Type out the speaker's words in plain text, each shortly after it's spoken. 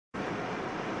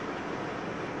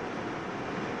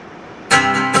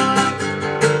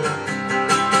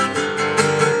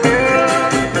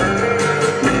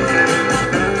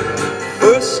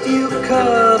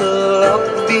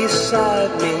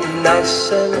beside me,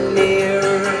 nice and near.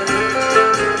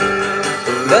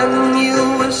 Then you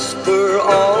whisper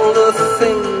all the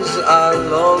things I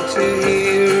long to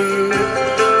hear.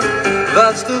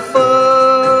 That's the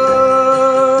first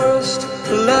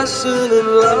lesson in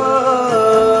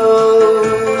love.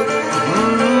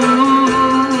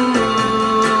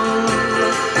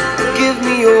 Give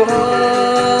me your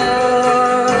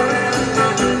heart.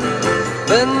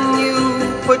 Then you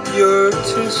put your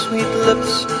two sweet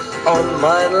lips on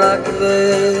mine like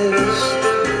this,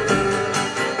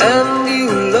 and you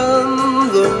learn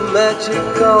the magic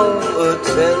of a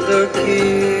tender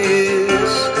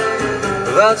kiss.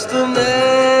 That's the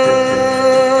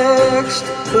next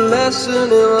lesson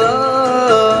in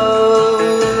love.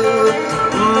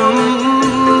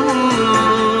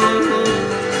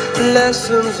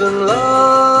 Lessons in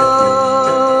love.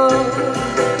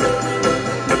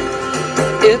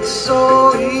 It's so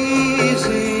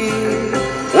easy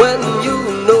when you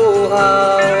know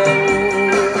how.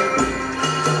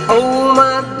 Oh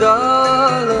my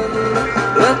darling,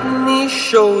 let me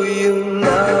show you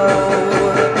now.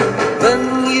 Then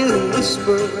you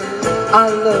whisper, I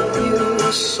love you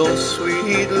so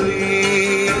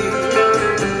sweetly,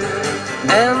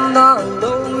 and I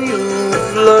know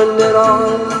you've learned it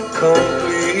all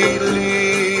completely.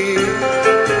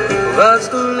 That's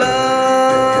the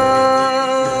last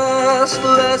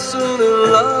lesson in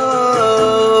love.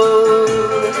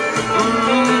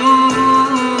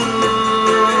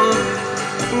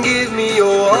 Give me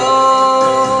your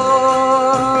heart.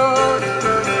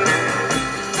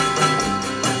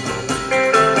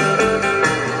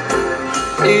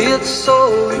 It's so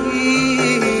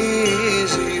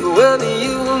easy when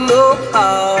you know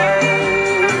how.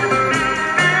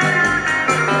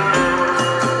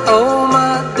 Oh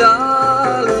my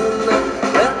darling,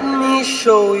 let me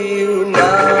show you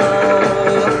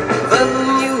now. Then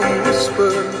you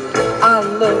whisper, I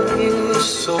love you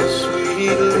so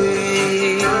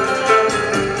sweetly,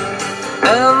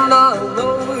 and I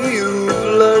know you've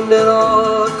learned it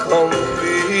all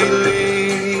completely.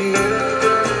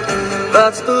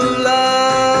 That's the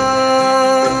last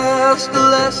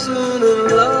lesson in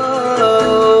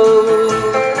love.